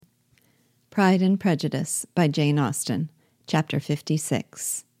Pride and Prejudice by Jane Austen, Chapter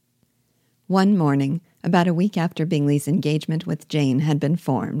 56. One morning, about a week after Bingley's engagement with Jane had been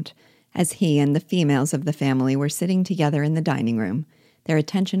formed, as he and the females of the family were sitting together in the dining-room, their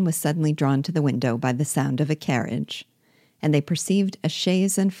attention was suddenly drawn to the window by the sound of a carriage, and they perceived a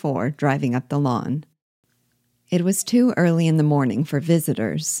chaise and four driving up the lawn. It was too early in the morning for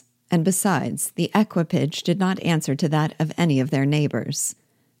visitors, and besides, the equipage did not answer to that of any of their neighbors.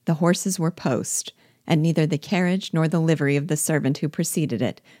 The horses were post, and neither the carriage nor the livery of the servant who preceded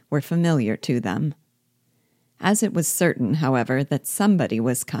it were familiar to them. As it was certain, however, that somebody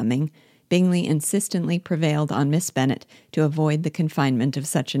was coming, Bingley insistently prevailed on Miss Bennet to avoid the confinement of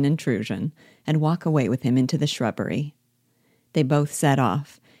such an intrusion, and walk away with him into the shrubbery. They both set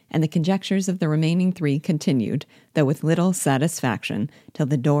off, and the conjectures of the remaining three continued, though with little satisfaction, till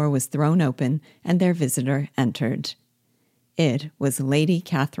the door was thrown open and their visitor entered. It was Lady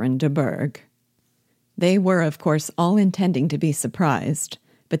Catherine de Bourgh. They were, of course, all intending to be surprised,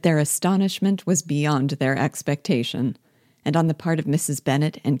 but their astonishment was beyond their expectation, and on the part of Mrs.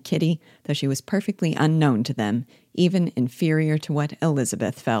 Bennet and Kitty, though she was perfectly unknown to them, even inferior to what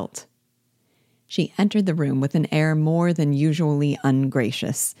Elizabeth felt. She entered the room with an air more than usually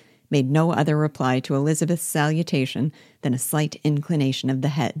ungracious, made no other reply to Elizabeth's salutation than a slight inclination of the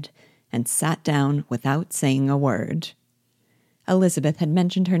head, and sat down without saying a word. Elizabeth had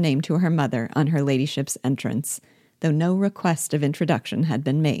mentioned her name to her mother on her ladyship's entrance, though no request of introduction had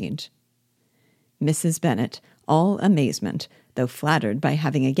been made. Mrs. Bennet, all amazement, though flattered by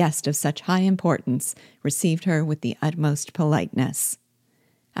having a guest of such high importance, received her with the utmost politeness.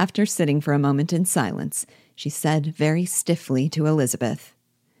 After sitting for a moment in silence, she said very stiffly to Elizabeth,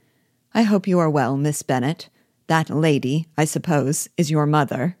 "I hope you are well, Miss Bennet. That lady, I suppose, is your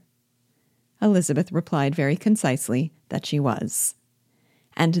mother?" Elizabeth replied very concisely that she was.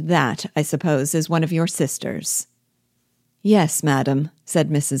 "And that, I suppose, is one of your sisters?" "Yes, madam," said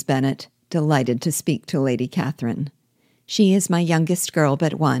Mrs. Bennet, delighted to speak to Lady Catherine. "She is my youngest girl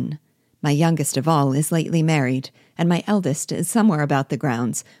but one. My youngest of all is lately married, and my eldest is somewhere about the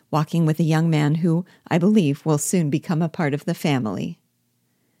grounds, walking with a young man who, I believe, will soon become a part of the family."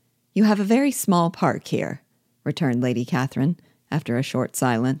 "You have a very small park here," returned Lady Catherine, after a short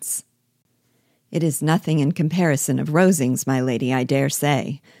silence. "It is nothing in comparison of Rosings, my lady, I dare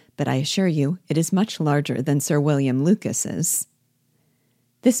say, but I assure you it is much larger than Sir William Lucas's.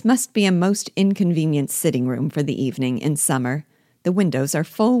 This must be a most inconvenient sitting-room for the evening in summer. The windows are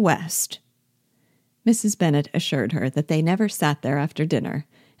full west." Mrs. Bennet assured her that they never sat there after dinner,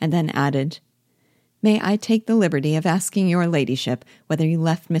 and then added, "May I take the liberty of asking your ladyship whether you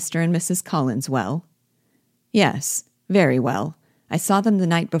left Mr. and Mrs. Collins well?" "Yes, very well. I saw them the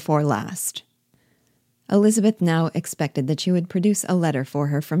night before last." Elizabeth now expected that she would produce a letter for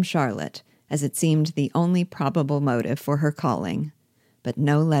her from Charlotte, as it seemed the only probable motive for her calling. But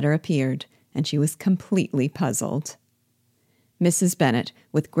no letter appeared, and she was completely puzzled. Mrs. Bennet,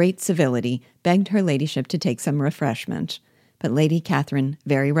 with great civility, begged her ladyship to take some refreshment, but Lady Catherine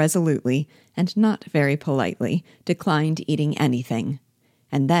very resolutely, and not very politely, declined eating anything,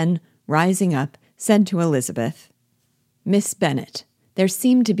 and then, rising up, said to Elizabeth, "Miss Bennet, there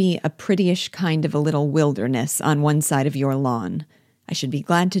seemed to be a prettyish kind of a little wilderness on one side of your lawn. I should be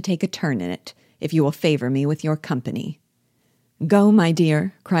glad to take a turn in it, if you will favour me with your company." "Go, my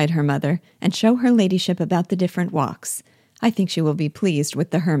dear," cried her mother, "and show her ladyship about the different walks. I think she will be pleased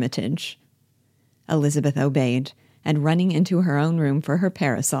with the hermitage." Elizabeth obeyed, and running into her own room for her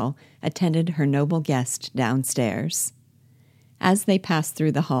parasol, attended her noble guest downstairs. As they passed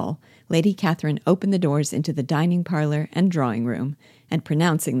through the hall, Lady Catherine opened the doors into the dining-parlour and drawing-room, and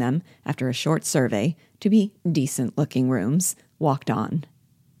pronouncing them, after a short survey, to be decent-looking rooms, walked on.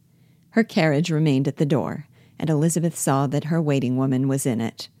 Her carriage remained at the door, and Elizabeth saw that her waiting-woman was in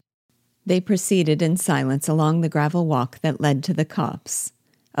it. They proceeded in silence along the gravel walk that led to the copse.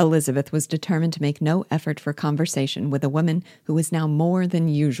 Elizabeth was determined to make no effort for conversation with a woman who was now more than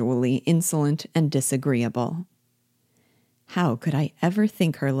usually insolent and disagreeable. "How could I ever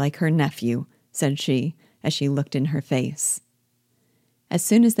think her like her nephew?" said she, as she looked in her face. As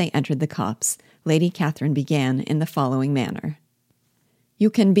soon as they entered the copse, Lady Catherine began in the following manner. "You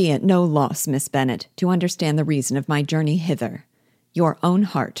can be at no loss, Miss Bennet, to understand the reason of my journey hither. Your own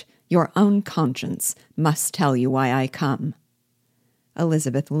heart, your own conscience, must tell you why I come."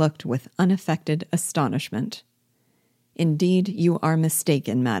 Elizabeth looked with unaffected astonishment. "Indeed, you are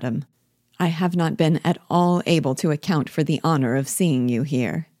mistaken, madam. I have not been at all able to account for the honour of seeing you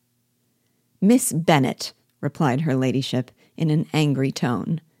here." "Miss Bennet," replied her ladyship in an angry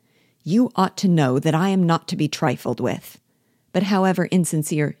tone, "you ought to know that I am not to be trifled with. But however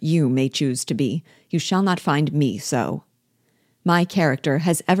insincere you may choose to be, you shall not find me so. My character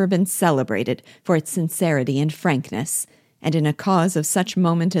has ever been celebrated for its sincerity and frankness, and in a cause of such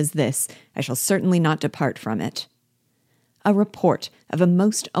moment as this, I shall certainly not depart from it. A report of a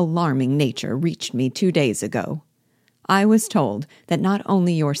most alarming nature reached me 2 days ago. I was told that not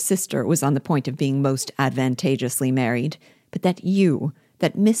only your sister was on the point of being most advantageously married, but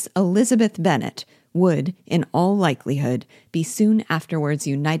that Miss Elizabeth Bennet, would, in all likelihood, be soon afterwards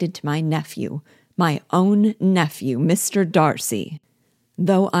united to my nephew, my own nephew, Mr. Darcy.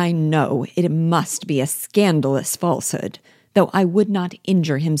 Though I know it must be a scandalous falsehood, though I would not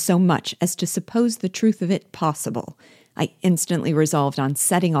injure him so much as to suppose the truth of it possible, I instantly resolved on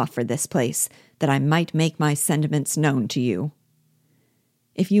setting off for this place, that I might make my sentiments known to you.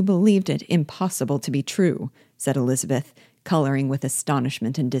 If you believed it impossible to be true, said Elizabeth, coloring with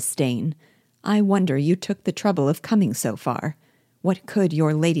astonishment and disdain, I wonder you took the trouble of coming so far. What could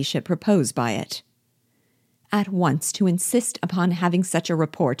your ladyship propose by it? At once to insist upon having such a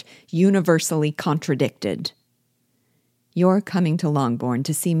report universally contradicted. Your coming to Longbourn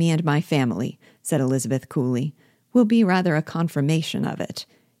to see me and my family, said Elizabeth coolly, will be rather a confirmation of it,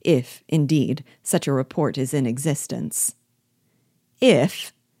 if, indeed, such a report is in existence.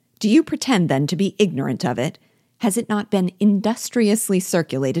 If? Do you pretend, then, to be ignorant of it? Has it not been industriously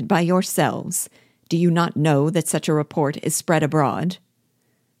circulated by yourselves? Do you not know that such a report is spread abroad?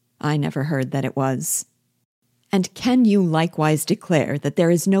 I never heard that it was. And can you likewise declare that there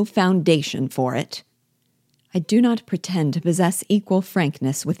is no foundation for it? I do not pretend to possess equal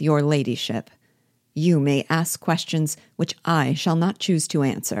frankness with your ladyship. You may ask questions which I shall not choose to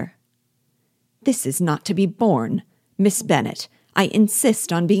answer. This is not to be borne. Miss Bennet, I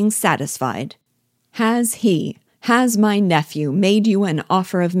insist on being satisfied. Has my nephew made you an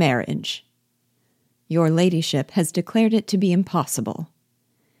offer of marriage? Your ladyship has declared it to be impossible.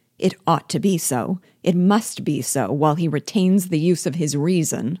 It ought to be so. It must be so while he retains the use of his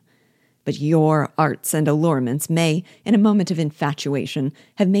reason. But your arts and allurements may, in a moment of infatuation,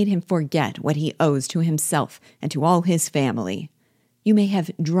 have made him forget what he owes to himself and to all his family. You may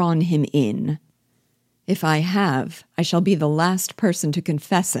have drawn him in. If I have, I shall be the last person to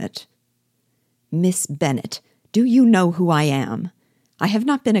confess it. Miss Bennet, do you know who I am? I have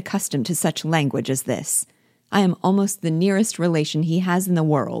not been accustomed to such language as this. I am almost the nearest relation he has in the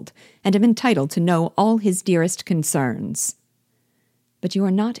world, and am entitled to know all his dearest concerns. But you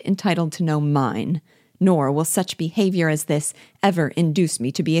are not entitled to know mine, nor will such behavior as this ever induce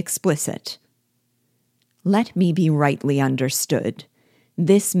me to be explicit. Let me be rightly understood.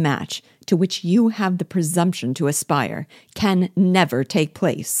 This match, to which you have the presumption to aspire, can never take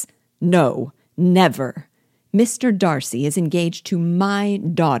place. No, never. Mr. Darcy is engaged to my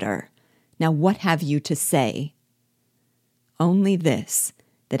daughter. Now what have you to say? Only this,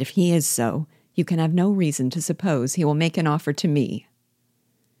 that if he is so, you can have no reason to suppose he will make an offer to me.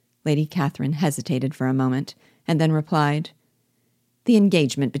 Lady Catherine hesitated for a moment, and then replied, The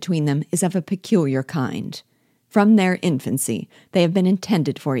engagement between them is of a peculiar kind. From their infancy, they have been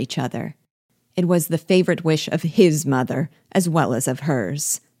intended for each other. It was the favorite wish of his mother, as well as of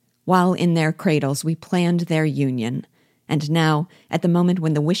hers. While in their cradles we planned their union, and now, at the moment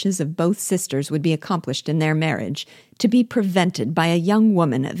when the wishes of both sisters would be accomplished in their marriage, to be prevented by a young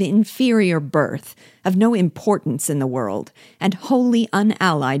woman of inferior birth, of no importance in the world, and wholly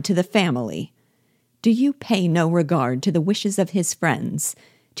unallied to the family. Do you pay no regard to the wishes of his friends,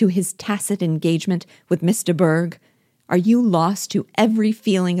 to his tacit engagement with Miss de Bourgh? Are you lost to every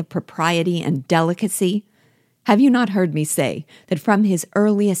feeling of propriety and delicacy? Have you not heard me say that from his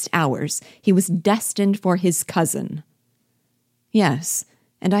earliest hours he was destined for his cousin? Yes,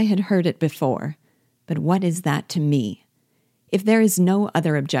 and I had heard it before, but what is that to me? If there is no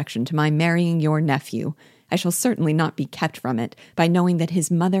other objection to my marrying your nephew, I shall certainly not be kept from it by knowing that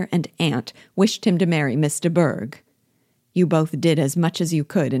his mother and aunt wished him to marry Miss de Bourgh. You both did as much as you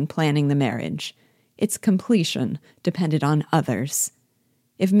could in planning the marriage. Its completion depended on others.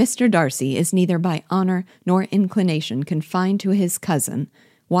 If Mr. Darcy is neither by honor nor inclination confined to his cousin,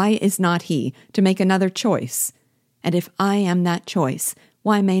 why is not he to make another choice? And if I am that choice,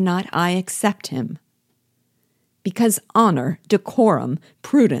 why may not I accept him? Because honor, decorum,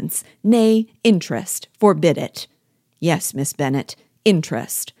 prudence, nay, interest, forbid it. Yes, Miss Bennet,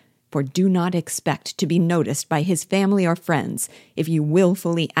 interest. For do not expect to be noticed by his family or friends if you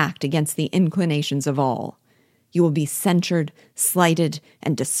willfully act against the inclinations of all. You will be censured, slighted,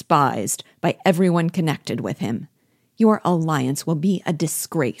 and despised by everyone connected with him. Your alliance will be a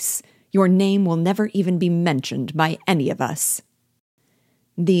disgrace. Your name will never even be mentioned by any of us.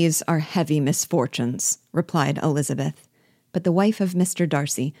 These are heavy misfortunes, replied Elizabeth. But the wife of Mr.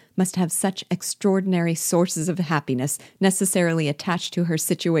 Darcy must have such extraordinary sources of happiness necessarily attached to her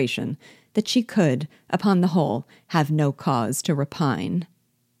situation that she could, upon the whole, have no cause to repine.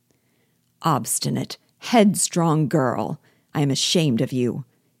 Obstinate, headstrong girl, I am ashamed of you.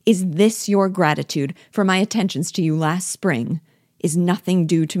 Is this your gratitude for my attentions to you last spring? Is nothing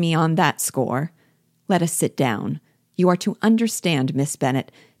due to me on that score? Let us sit down. You are to understand, Miss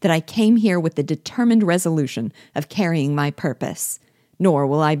Bennet, that I came here with the determined resolution of carrying my purpose, nor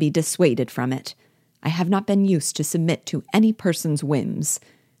will I be dissuaded from it. I have not been used to submit to any person's whims.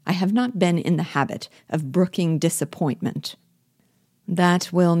 I have not been in the habit of brooking disappointment.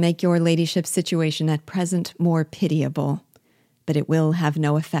 That will make your ladyship's situation at present more pitiable, but it will have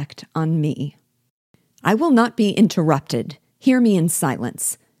no effect on me. I will not be interrupted. Hear me in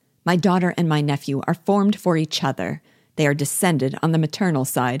silence. My daughter and my nephew are formed for each other. They are descended on the maternal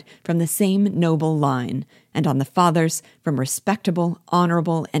side from the same noble line, and on the father's from respectable,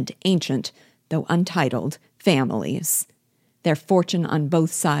 honorable, and ancient, though untitled, families. Their fortune on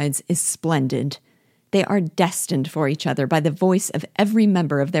both sides is splendid. They are destined for each other by the voice of every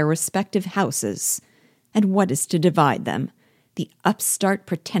member of their respective houses. And what is to divide them? The upstart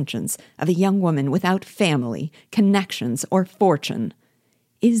pretensions of a young woman without family, connections, or fortune.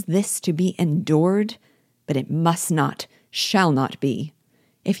 Is this to be endured? But it must not, shall not be.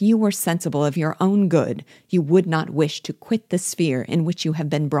 If you were sensible of your own good, you would not wish to quit the sphere in which you have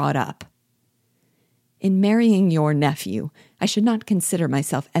been brought up. In marrying your nephew, I should not consider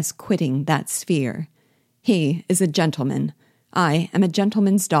myself as quitting that sphere. He is a gentleman. I am a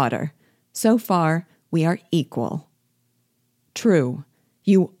gentleman's daughter. So far, we are equal. True,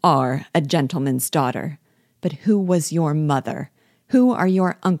 you are a gentleman's daughter. But who was your mother? Who are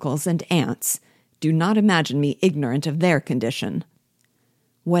your uncles and aunts? Do not imagine me ignorant of their condition.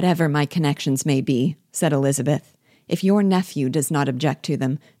 Whatever my connections may be, said Elizabeth, if your nephew does not object to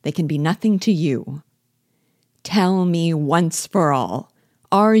them, they can be nothing to you. Tell me once for all,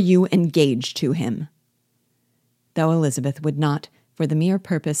 are you engaged to him? Though Elizabeth would not, for the mere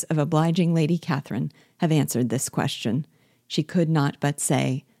purpose of obliging Lady Catherine, have answered this question, she could not but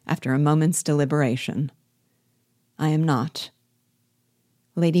say, after a moment's deliberation, I am not.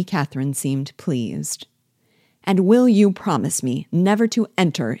 Lady Catherine seemed pleased. And will you promise me never to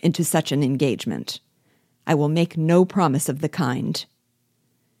enter into such an engagement? I will make no promise of the kind.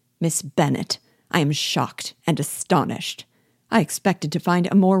 Miss Bennet, I am shocked and astonished. I expected to find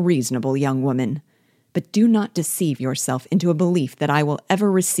a more reasonable young woman. But do not deceive yourself into a belief that I will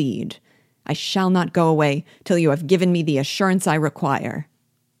ever recede. I shall not go away till you have given me the assurance I require.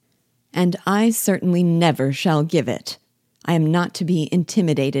 And I certainly never shall give it. I am not to be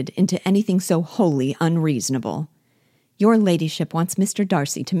intimidated into anything so wholly unreasonable. Your ladyship wants Mr.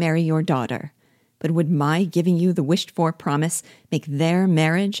 Darcy to marry your daughter, but would my giving you the wished-for promise make their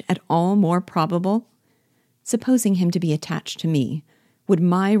marriage at all more probable? Supposing him to be attached to me, would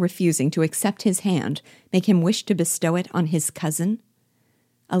my refusing to accept his hand make him wish to bestow it on his cousin?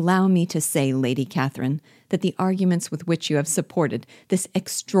 Allow me to say, Lady Catherine, that the arguments with which you have supported this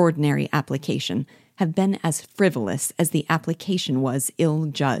extraordinary application have been as frivolous as the application was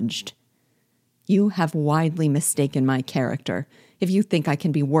ill-judged. You have widely mistaken my character, if you think I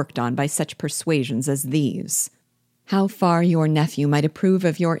can be worked on by such persuasions as these. How far your nephew might approve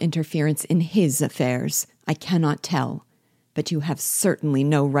of your interference in his affairs, I cannot tell, but you have certainly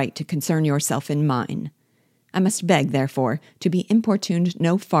no right to concern yourself in mine. I must beg, therefore, to be importuned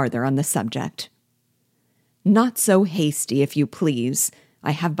no farther on the subject. Not so hasty, if you please.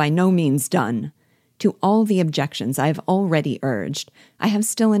 I have by no means done. To all the objections I have already urged, I have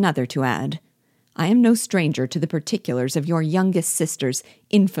still another to add. I am no stranger to the particulars of your youngest sister's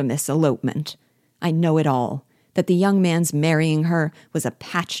infamous elopement. I know it all, that the young man's marrying her was a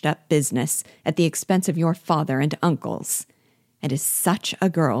patched-up business at the expense of your father and uncles. And is such a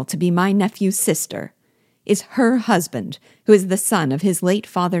girl to be my nephew's sister? Is her husband, who is the son of his late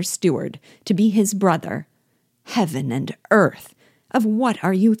father's steward, to be his brother? Heaven and earth! Of what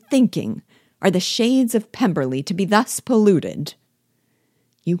are you thinking? Are the shades of Pemberley to be thus polluted?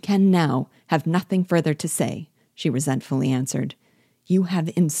 You can now have nothing further to say, she resentfully answered. You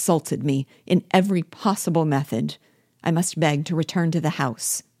have insulted me in every possible method. I must beg to return to the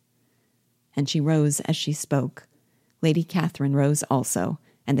house. And she rose as she spoke. Lady Catherine rose also,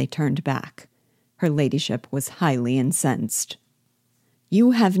 and they turned back. Her ladyship was highly incensed.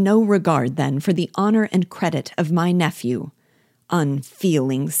 You have no regard, then, for the honor and credit of my nephew.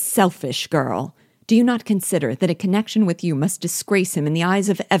 Unfeeling, selfish girl! Do you not consider that a connection with you must disgrace him in the eyes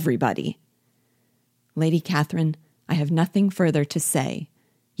of everybody? Lady Catherine, I have nothing further to say.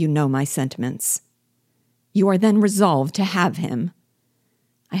 You know my sentiments. You are then resolved to have him.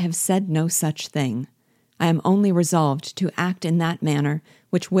 I have said no such thing. I am only resolved to act in that manner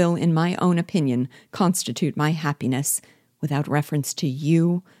which will, in my own opinion, constitute my happiness, without reference to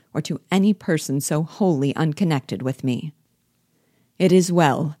you or to any person so wholly unconnected with me. It is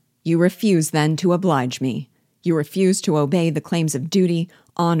well. You refuse, then, to oblige me. You refuse to obey the claims of duty,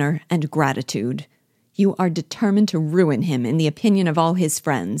 honor, and gratitude. You are determined to ruin him in the opinion of all his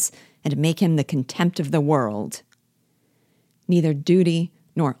friends, and make him the contempt of the world. Neither duty,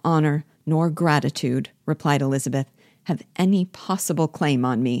 nor honor, nor gratitude, replied Elizabeth, have any possible claim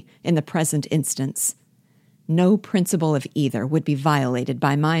on me in the present instance. No principle of either would be violated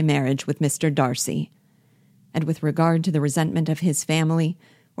by my marriage with Mr. Darcy. And with regard to the resentment of his family,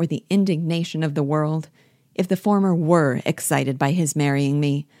 or the indignation of the world, if the former were excited by his marrying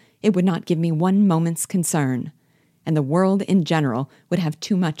me, it would not give me one moment's concern, and the world in general would have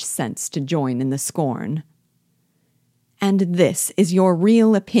too much sense to join in the scorn. And this is your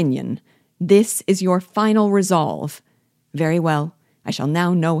real opinion. This is your final resolve. Very well, I shall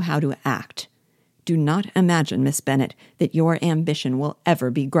now know how to act. Do not imagine, Miss Bennet, that your ambition will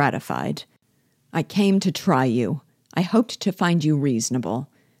ever be gratified. I came to try you. I hoped to find you reasonable.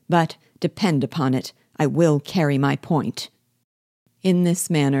 But, depend upon it, I will carry my point. In this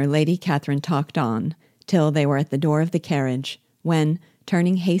manner Lady Catherine talked on, till they were at the door of the carriage, when,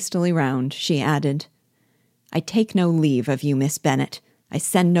 turning hastily round, she added, I take no leave of you, Miss Bennet. I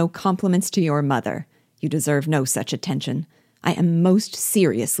send no compliments to your mother. You deserve no such attention. I am most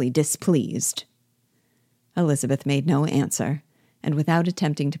seriously displeased. Elizabeth made no answer, and without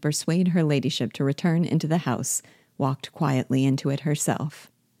attempting to persuade her ladyship to return into the house, walked quietly into it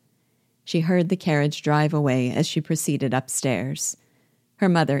herself. She heard the carriage drive away as she proceeded upstairs. Her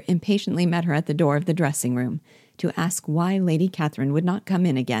mother impatiently met her at the door of the dressing-room to ask why Lady Catherine would not come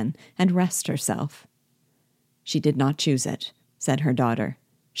in again and rest herself. She did not choose it, said her daughter.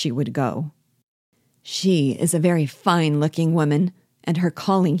 She would go. She is a very fine-looking woman, and her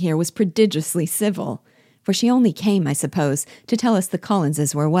calling here was prodigiously civil, for she only came, I suppose, to tell us the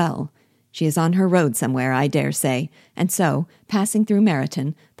Collinses were well. She is on her road somewhere, I dare say, and so, passing through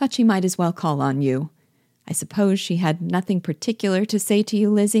Meryton, thought she might as well call on you. I suppose she had nothing particular to say to you,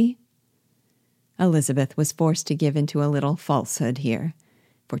 Lizzie? Elizabeth was forced to give into a little falsehood here,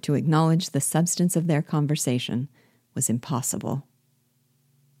 for to acknowledge the substance of their conversation was impossible.